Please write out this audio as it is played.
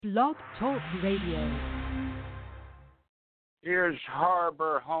Blog Talk Radio. Here's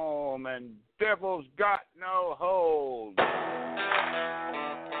Harbor Home and Devil's Got No Hold.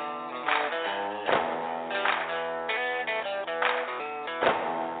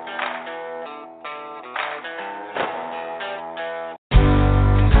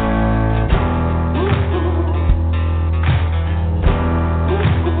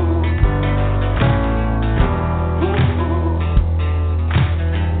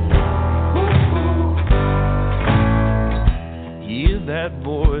 That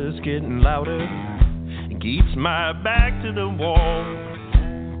voice getting louder keeps my back to the wall.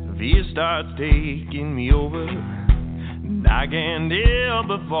 Fear starts taking me over, and I can't help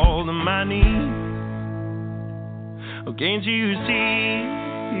but fall to my knees. Oh, can't you see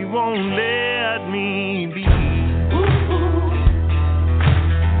he won't let me be?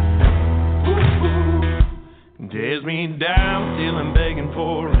 Tears me down till I'm begging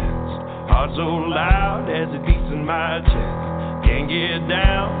for rest. Heart so loud as it beats in my chest. Can't get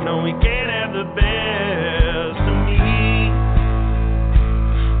down, no, we can't have the best of me.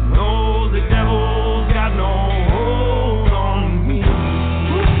 No, the devil's got no hold on me.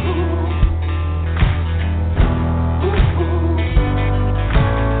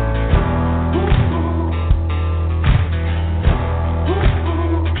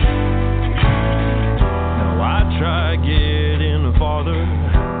 Now I try getting farther,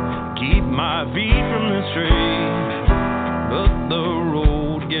 keep my feet from the street. But the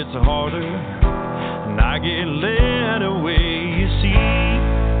road gets harder, and I get led away, you see.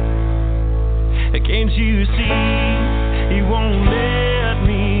 Can't you see, he won't let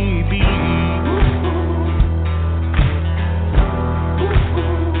me be.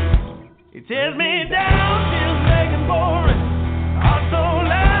 He tears me down, still begging for it. Heart so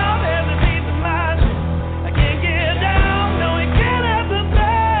loud as it beats in my chest. I can't get down, no, he can't have the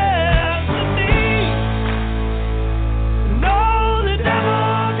best of me. No, the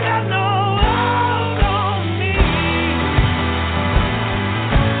devil got no hold on me.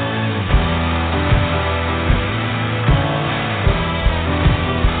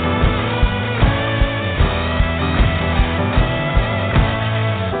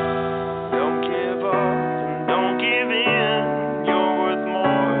 Don't give up and don't give in. You're worth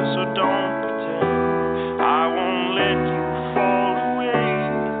more, so don't pretend. I won't let you fall away.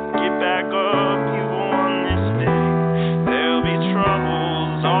 Get back up, you won this day. There'll be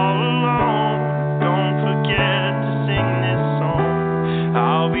troubles all along. Don't forget to sing this song.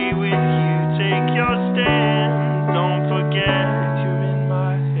 I'll be with you, take your stand. Don't forget you're in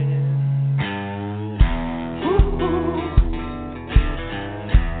my hand.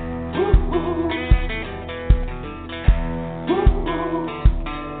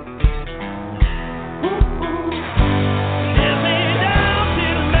 Tears me down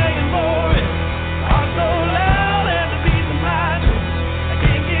till I'm begging for it. Heart so loud as it beats in my chest. I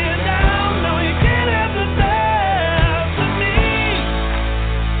can't get down, no, you can't have the best of me.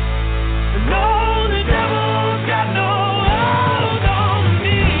 No, the devil's got no hold on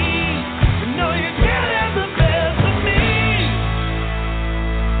me. No, you can't have the best of me.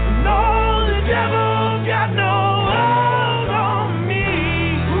 No, the devil's got no hold on me.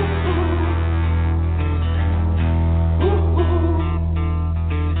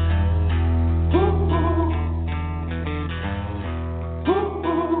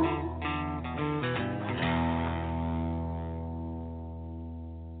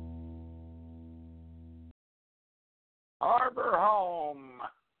 Harbor Home.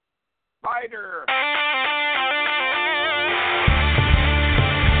 Fighter.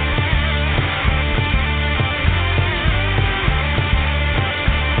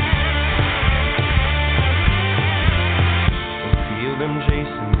 Feel them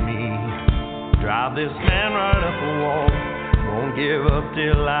chasing me. Drive this man right up a wall. Won't give up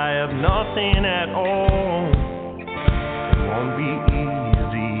till I have nothing at all. It won't be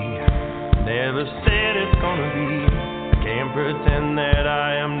easy. Never said it's gonna be. Can't pretend that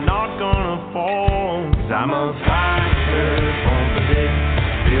I am not gonna fall. 'Cause I'm a fighter, won't predict.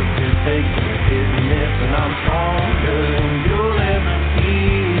 Built to take the hit and miss, and I'm stronger than you'll ever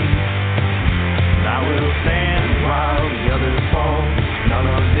see. And I will stand while the others fall. None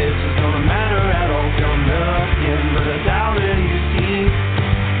of this is gonna matter at all. You're nothing but a doubter, you see.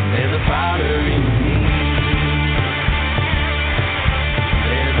 There's a fighter in me.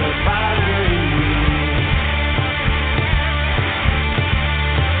 There's a fighter in me.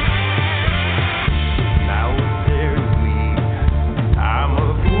 Now it's there to me. I'm a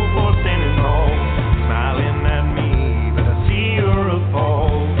fool for standing tall, smiling at me.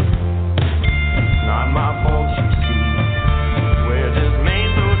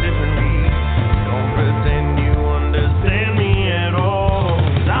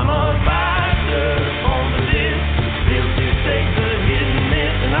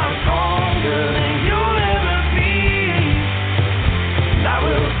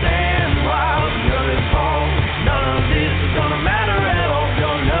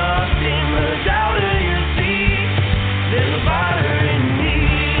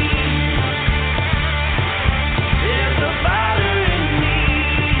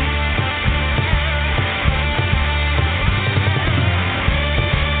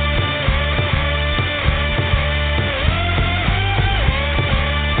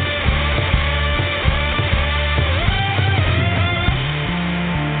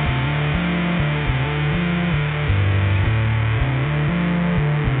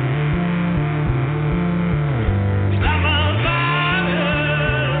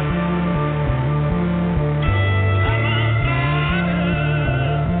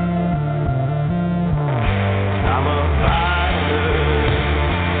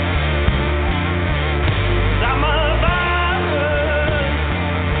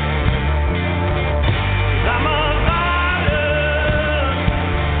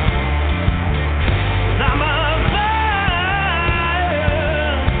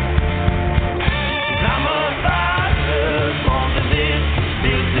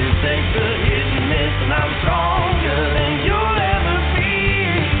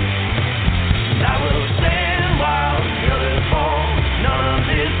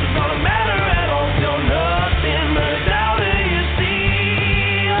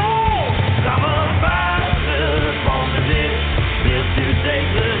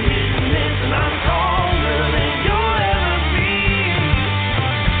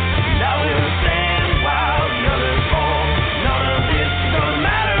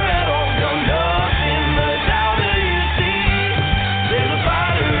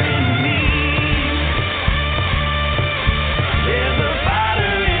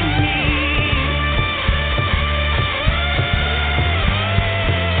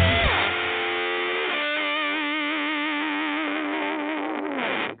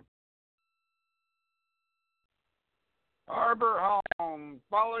 Harbor Home,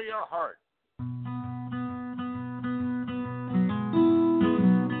 follow your heart.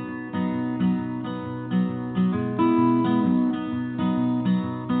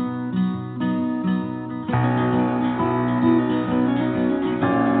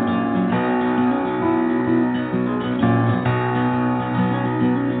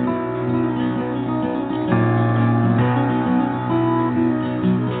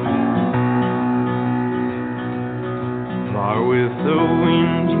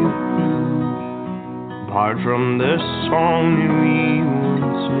 Apart from the song that we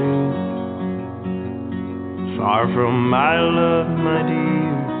once knew, far from my love, my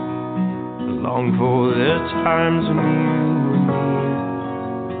dear, I long for the times when you were near.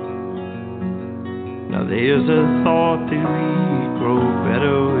 Now there's a thought that we grow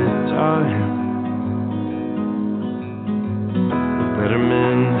better with time. The better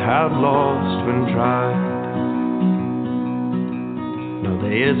men have lost when tried.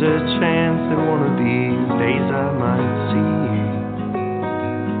 There's a chance that one of these days I might see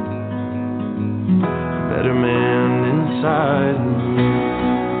a better man inside me.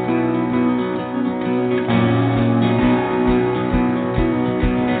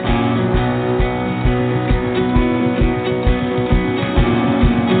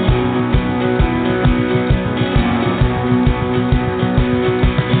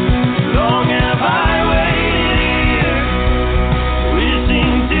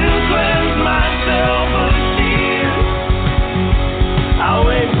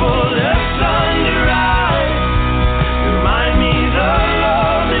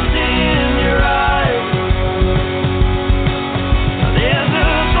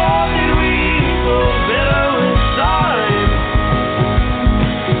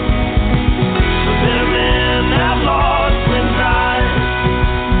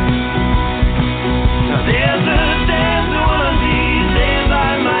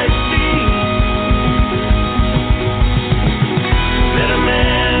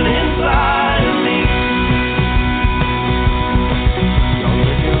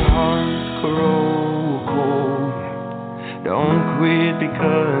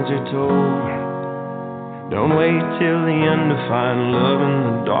 Don't wait till the end to find love in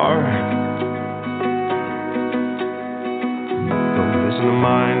the dark. Don't listen to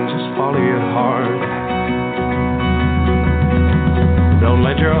mine, just follow your heart. Don't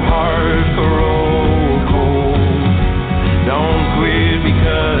let your heart grow cold. Don't quit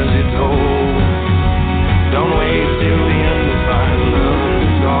because it's old. Don't wait till the end to find love in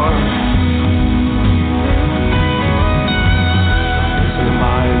the dark. Don't listen to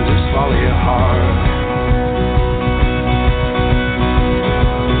mine, just follow your heart.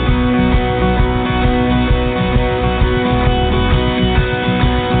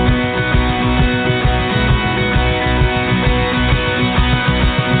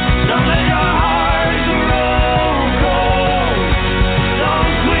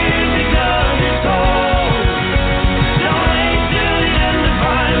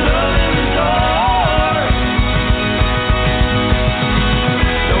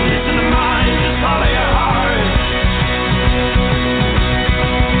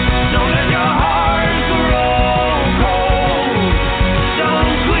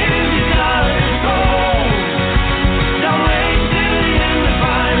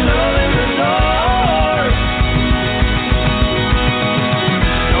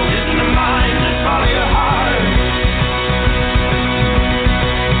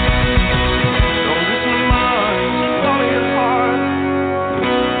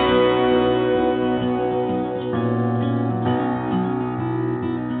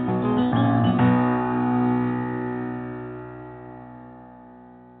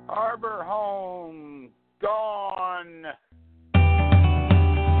 Harbor Home, gone.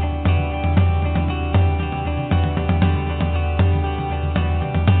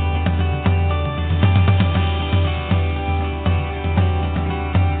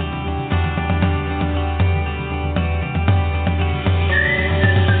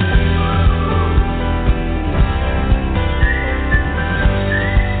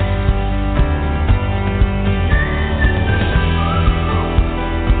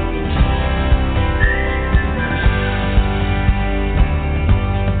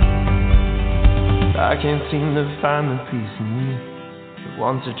 I can't seem to find the peace in me that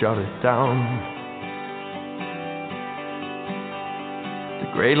wants to jot it down.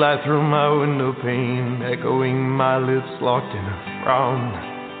 The gray light through my window pane, echoing my lips locked in a frown.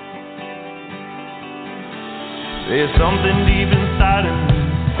 There's something deep inside of me,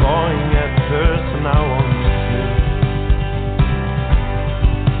 clawing at the person I want to see.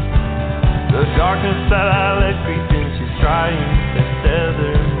 The darkness that I let creep in, she's trying to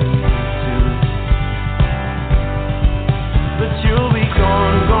tether me to. But you'll be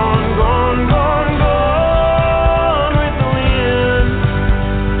gone, gone, gone, gone, gone with the wind.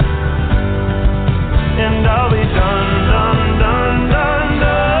 And I'll be done, done, done, done,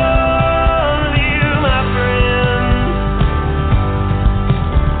 done with you, my friend.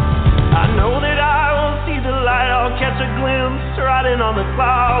 I know that I will see the light, I'll catch a glimpse riding on the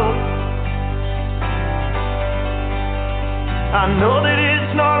clouds. I know that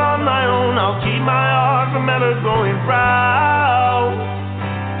it's not on my own, I'll keep my heart from ever going proud.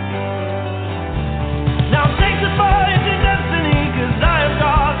 Now take the fight to destiny, 'cause I have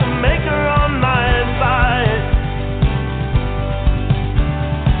got the maker on my side.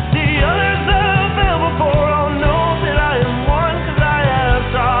 The others have failed before, I'll know that I am one, 'cause I have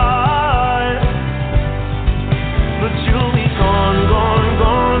tried. But you'll be gone, gone,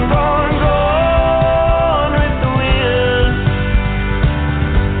 gone, gone, gone with the wind.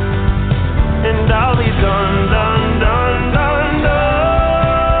 And I'll be done, done, done, done,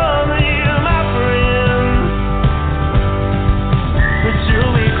 done with you, my friend. But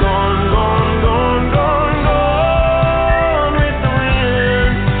you'll be gone, gone, gone, gone, gone with the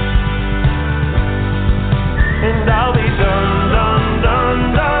wind. And I'll be done, done, done,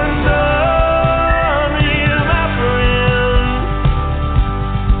 done, done with you, my friend.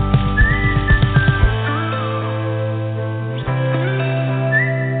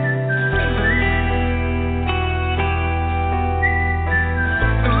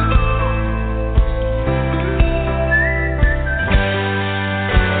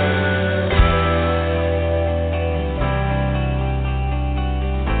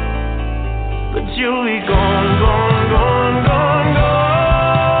 But you'll be gone, gone, gone, gone,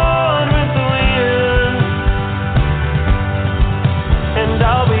 gone with the wind. And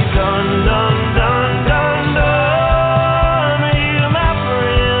I'll be done, done, done, done, done with you, my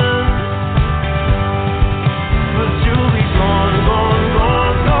friend. But you'll be gone, gone,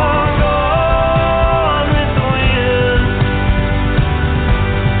 gone, gone, gone with the wind.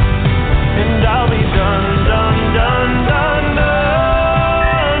 And I'll be done, done, done, done,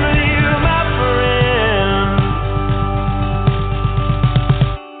 done with you, my friend.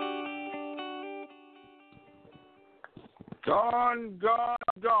 Gone, gone,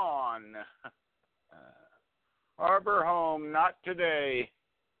 gone. Harbor home, not today.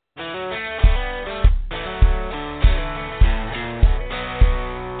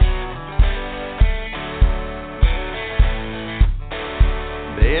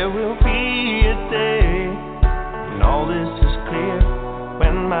 There will be a day when all this is clear,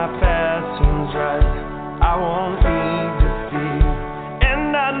 when my path seems right, I won't need to fear.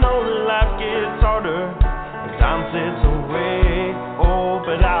 And I know that life gets harder as time slips away. Oh,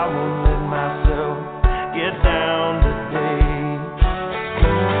 but I won't let myself get down today.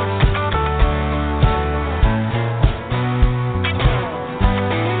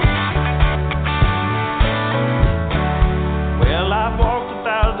 Well, I've walked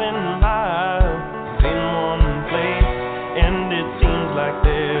 1,000 miles in one place, and it seems like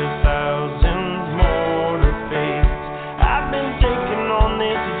there's thousands more to face. I've been taking on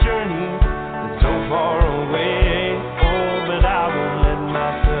this journey that's so far away. Oh, but I won't let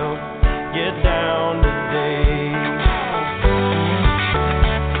myself get down today.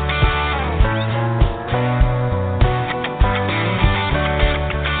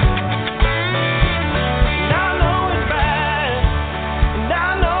 And I know it's bad, and I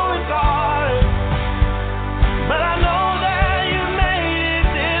know it's hard, but I know that you made it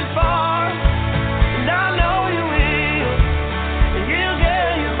this far, and I know you will, and you'll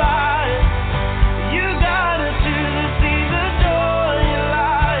get you by. You gotta choose to see the joy in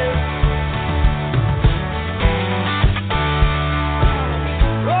life.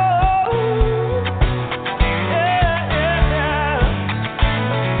 Oh, yeah, yeah, yeah.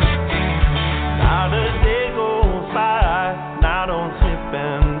 Not a day goes by, and I don't slip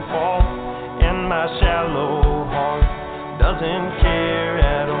and fall, and my shallow heart doesn't care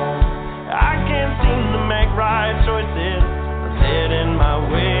at all. I can't seem to make right choices, I set in my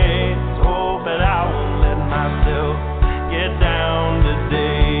ways. Oh, but I won't let myself get down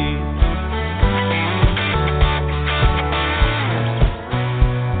today.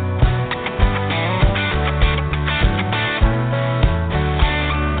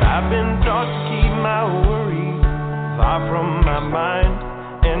 I've been taught to keep my worries far from my mind,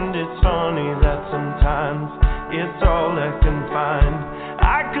 and it's funny that sometimes it's all I can find.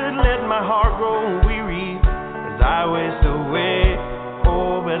 I could let my heart grow weary as I waste away.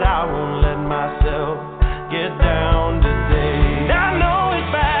 Oh, but I won't let myself get down today. And I know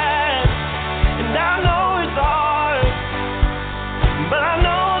it's bad, and I know it's hard,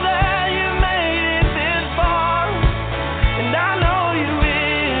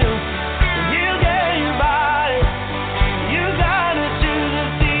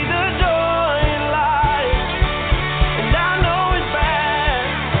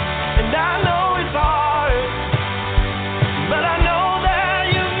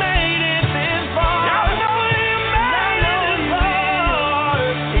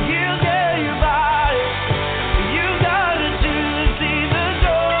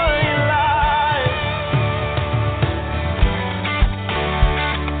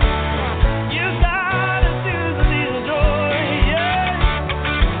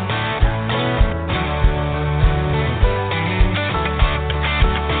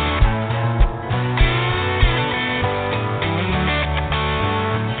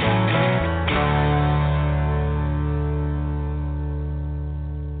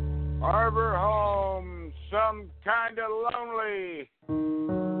 Harbor home, some kind of lonely.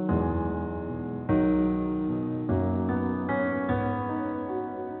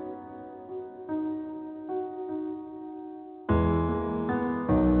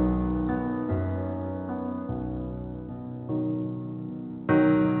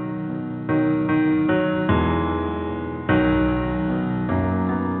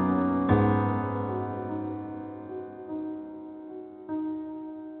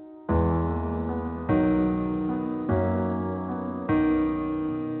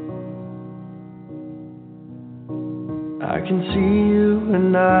 I can see you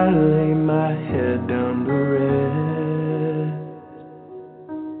when I lay my head down to rest.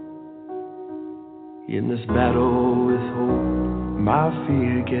 In this battle with hope, my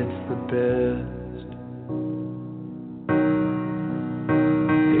fear gets the best.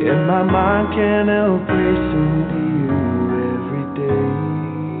 And my mind can't help racing to you every day.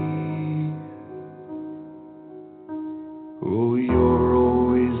 Oh, you're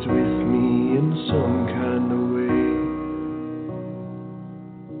always with me in some kind of way.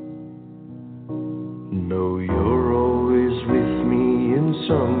 No, you're always with me in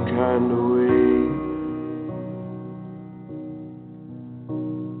some kind of way.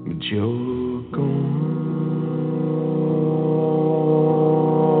 But you're gone,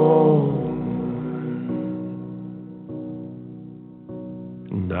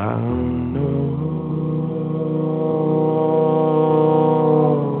 and I know.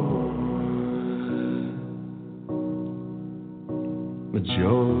 But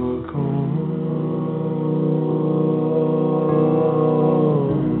you're gone.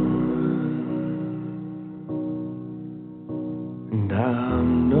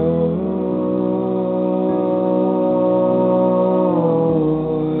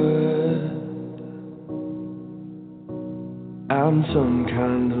 I'm some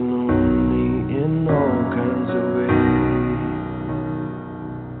kind of lonely in all kinds of ways.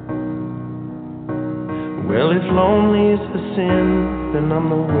 Well, if lonely is the sin, then I'm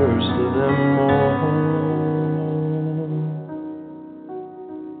the worst of them all.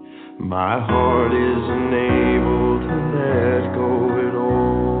 My heart is unable to let go at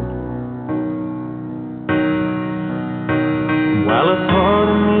all. While a part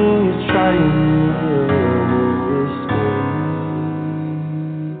of me is trying to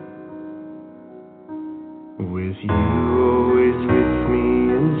with you always with me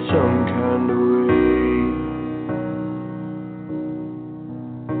in some kind of way.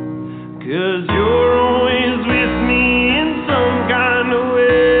 'Cause you're always with me in some kind of way.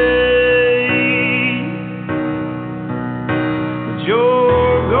 But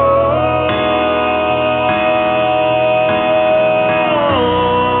you're gone,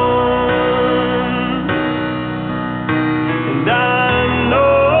 and I know.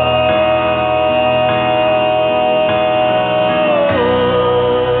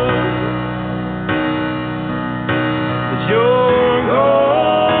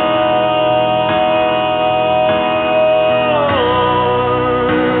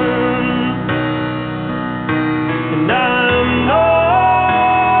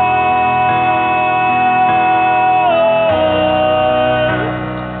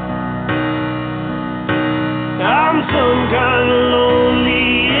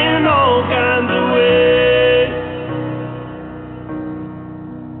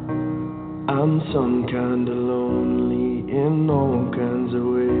 I'm some kind of lonely in all kinds of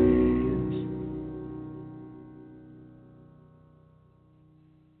ways.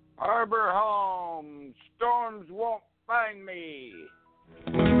 Harbor home, storms won't find me.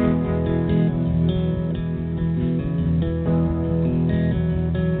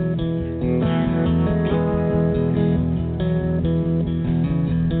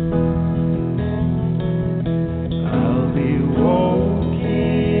 I'll be walking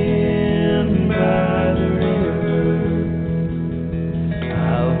by the river.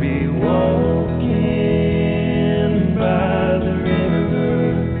 I'll be walking by the river.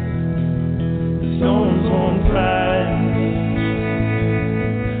 The storms won't find me,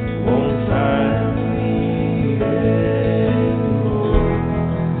 won't find me anymore.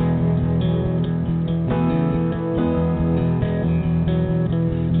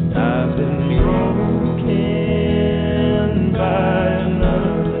 I've been broken by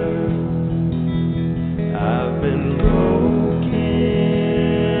another. I've been broken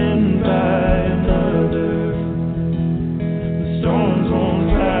by another. The storms won't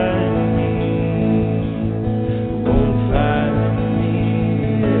find me, won't find me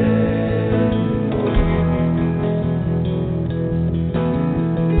anymore.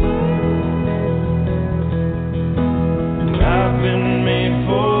 I've been made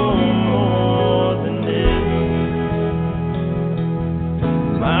for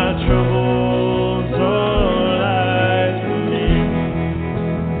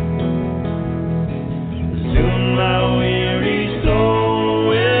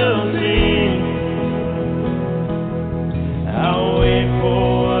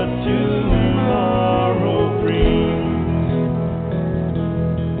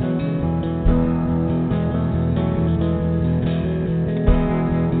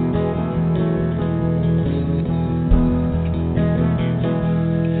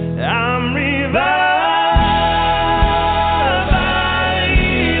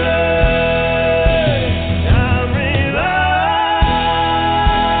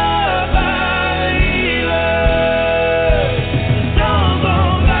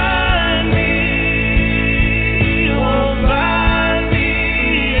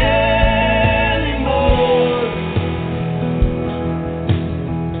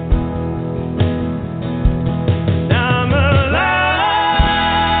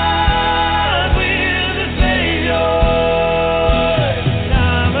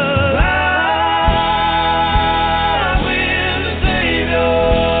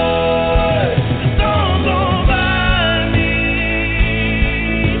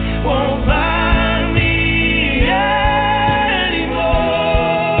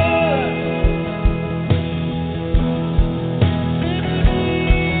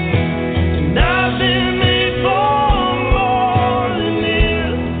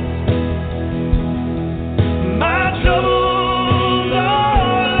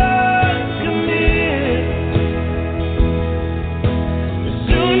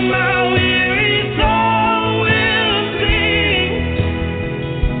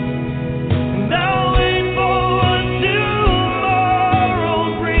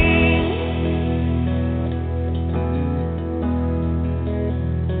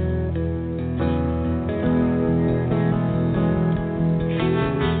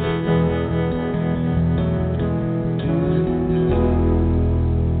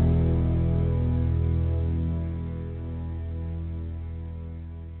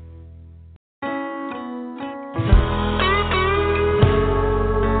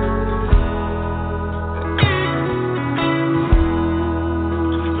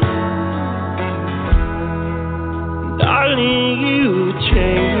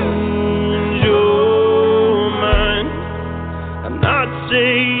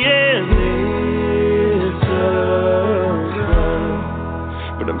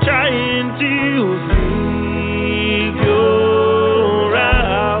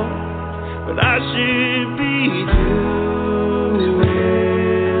should be doing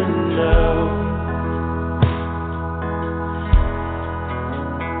now.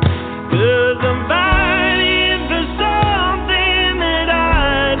 'Cause I'm fighting for something that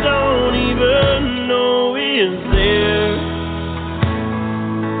I don't even know is there.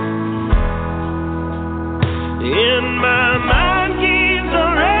 In my mind keeps a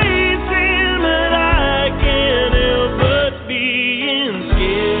racing, but I can't help but being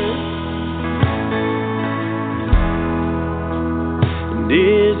scared. And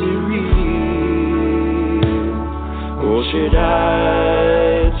is it real, or should I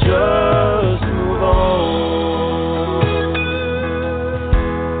just move on?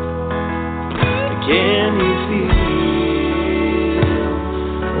 Can you feel,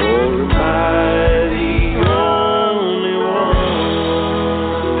 or am I the only one?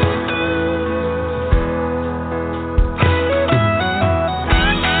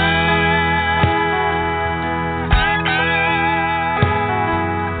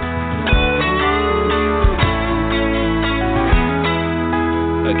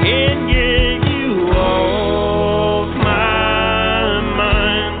 I can't get you off my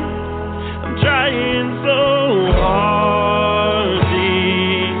mind. I'm trying so hard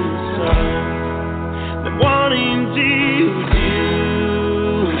this time. I'm wanting to do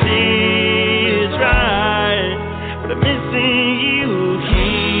this right, but I'm missing you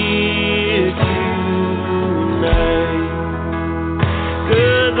here tonight.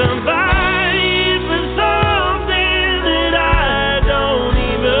 'Cause I'm fighting for something that I don't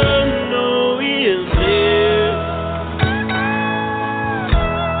even know is there.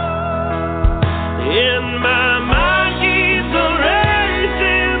 In my mind keeps a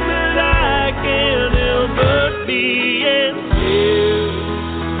racing, but I can't help but being scared.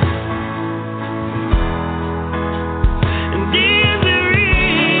 And is it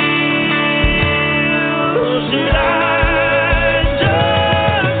real, or should I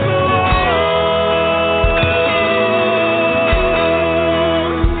just go on?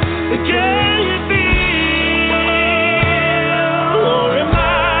 Can you feel, or am I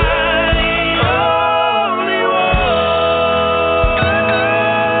the only one?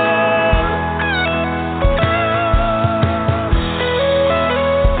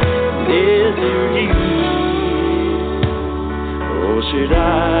 Is it real, or should I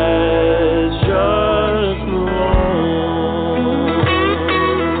just move on?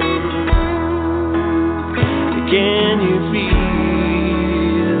 Can you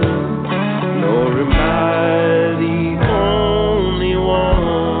feel, or am I the only one?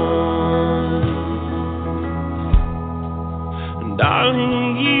 And darling,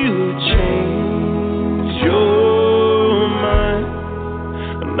 you change your mind.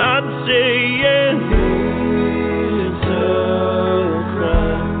 I'm not saying it's a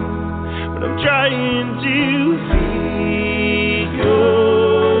crime, but I'm trying to figure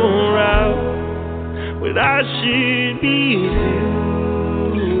out what I should be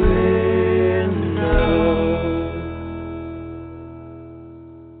doing now.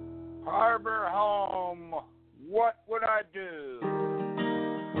 Harbor Home, what would I do?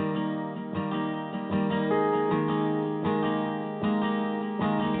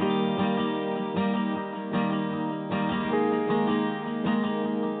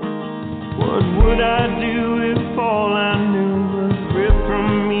 What would I do if all I knew was ripped from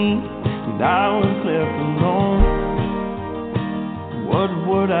me and I was left alone? What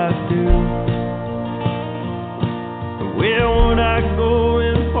would I do? Where would I go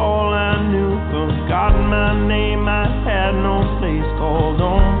if all I knew forgot my name? I had no place called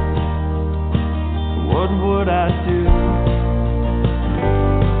home. What would I do?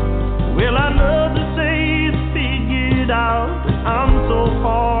 Well, I love to say it's figured out, but I'm so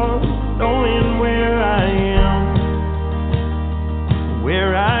far knowing where I am,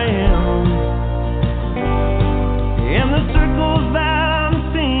 where I am. And the circles that I'm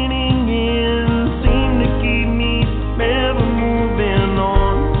spinning in seem to keep me ever moving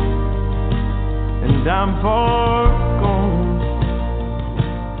on. And I'm far gone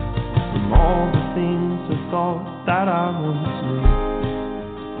from all the things I thought that I once knew.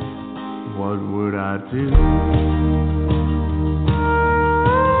 What would I do?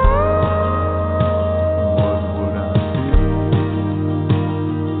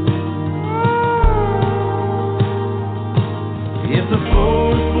 If the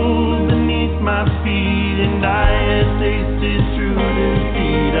floor moved beneath my feet and I had tasted true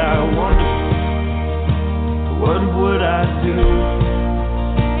defeat, I wonder, what would I do?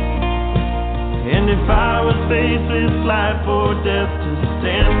 And if I was faced with life or death, to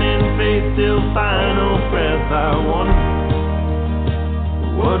stand in faith till final breath, I wonder,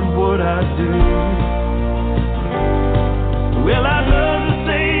 what would I do? Well, I'd love to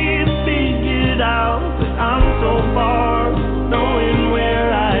say it's figured out, but I'm so far knowing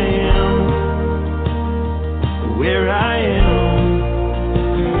where I am.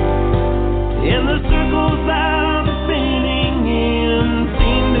 And the circles I'm spinning in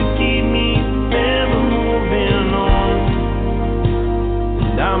seem to keep me ever moving on.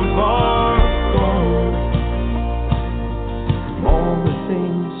 And I'm far gone from all the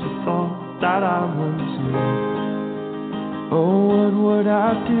things I thought that I once knew. Oh, what would I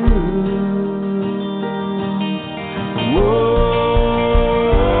do? Whoa.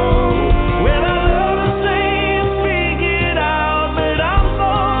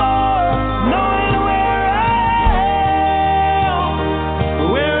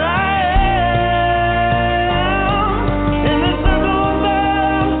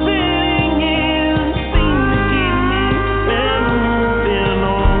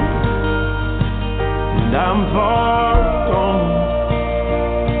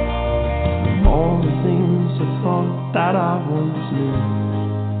 That I once knew.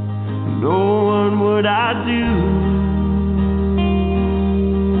 No one would I do.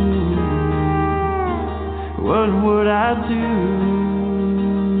 What would I do?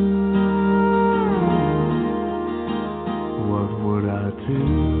 What would I do?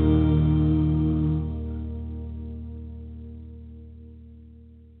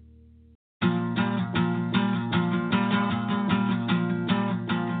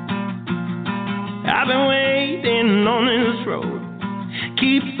 I've been waiting on this road,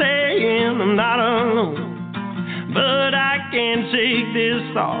 keep saying I'm not alone, but I can't take this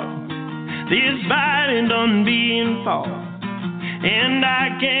thought, this fighting done being fought, and I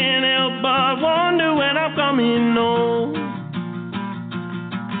can't help but wonder when I'm coming home.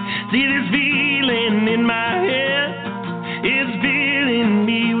 See this feeling in my head, it's filling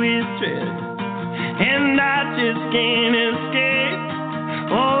me with dread, and I just can't escape.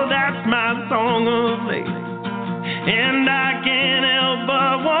 Oh, that's my song of late. And I can't help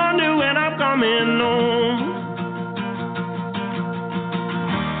but wonder when I'm coming home.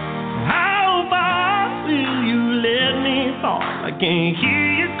 How far will you let me fall? I can't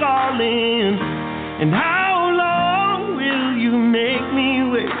hear you calling. And how long will you make me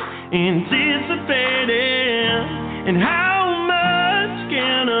wait, anticipating? And how much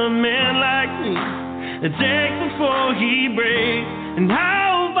can a man like me take before he breaks? And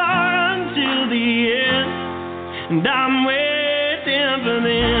how far until the end? And I'm waiting for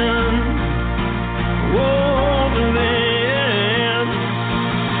them. Oh, for them.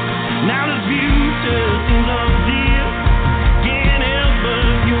 Now the future seems unclear. Can't help but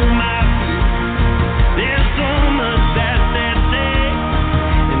feel my fear. There's so much that's at stake,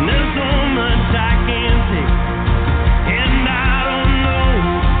 and there's so much I can't take. And I don't know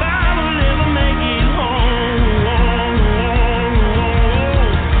if I will ever make it home.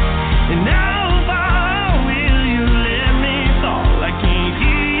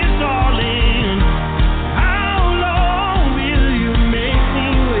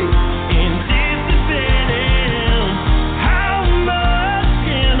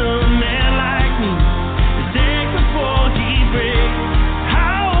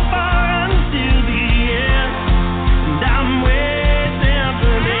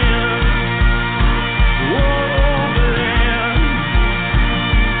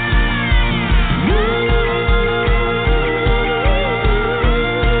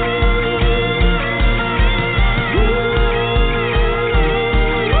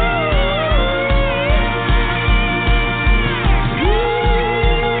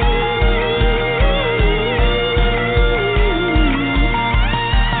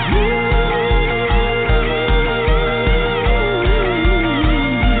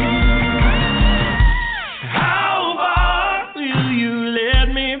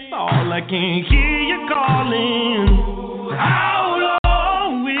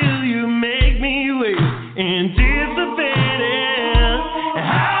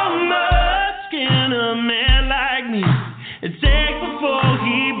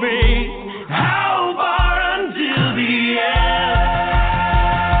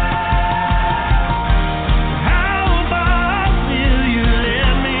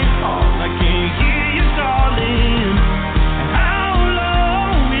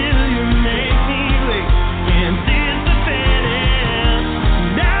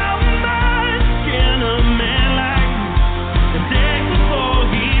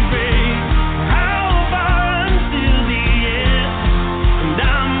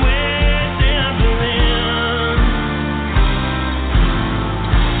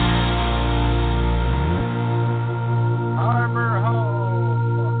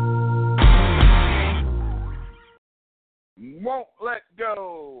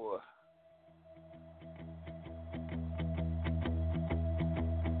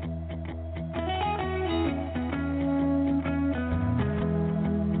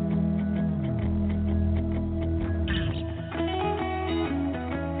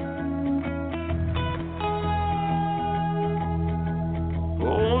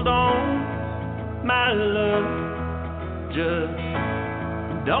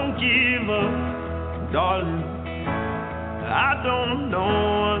 Don't give up, darling. I don't know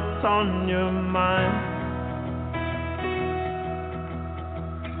what's on your mind.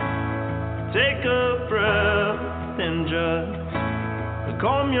 Take a breath and just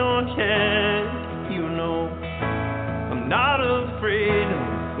comb your head. You know I'm not afraid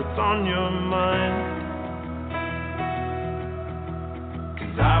of what's on your mind.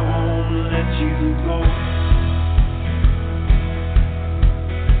 'Cause I won't let you go.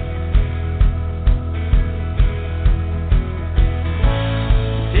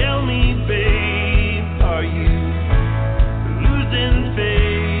 Tell me, babe, are you losing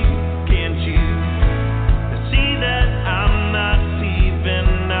faith? Can't you see that I'm not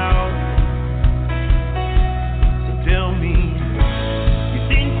leaving now? So tell me, you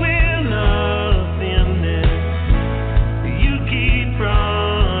think we're nothing and you keep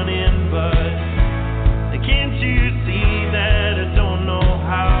running, but can't you see that I don't know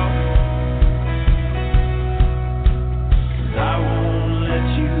how? 'Cause I won't let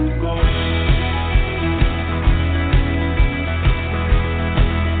you go.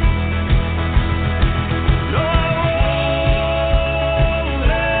 No, I won't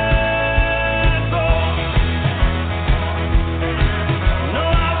let go. No, I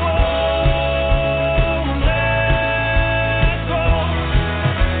won't let go.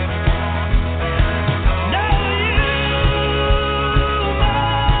 Now you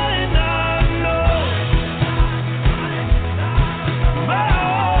might not know, but I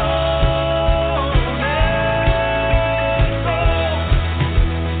won't let go.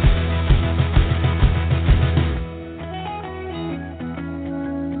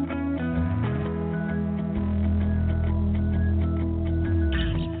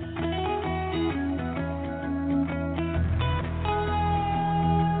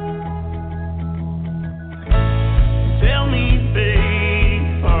 Tell me,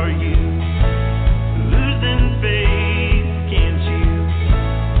 babe, are you losing faith? Can't you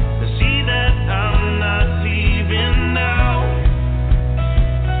see that I'm not leaving now?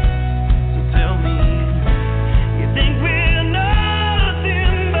 So tell me, you think we're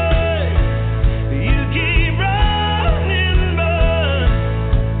nothing but you keep running, but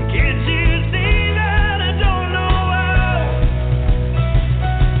can't you see that I don't know how?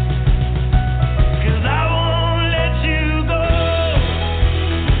 'Cause I won't let you go.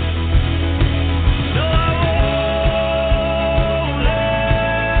 No, I won't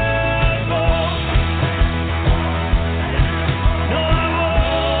let go. No, I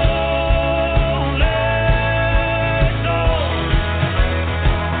won't let go.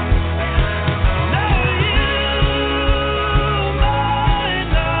 Now you might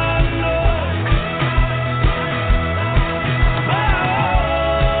not know, but I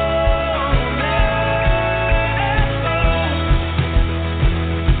won't let go.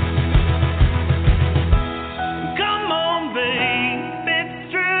 Come on, babe,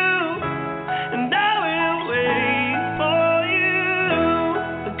 it's true, and I will wait for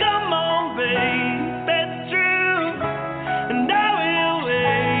you. Come on, babe, it's true, and I will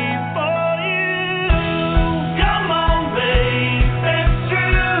wait for you. Come on, babe, it's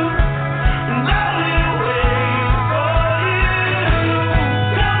true, and I will wait for you.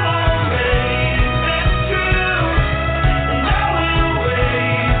 Come on, babe, it's true, and I will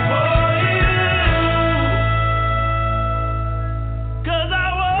wait for you. 'Cause I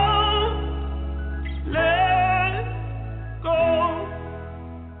won't let go.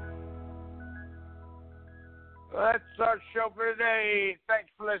 Well, that's our show for today. Thanks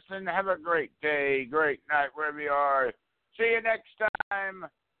for listening. Have a great day, great night, wherever you are. See you next time.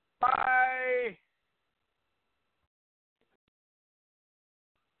 Bye.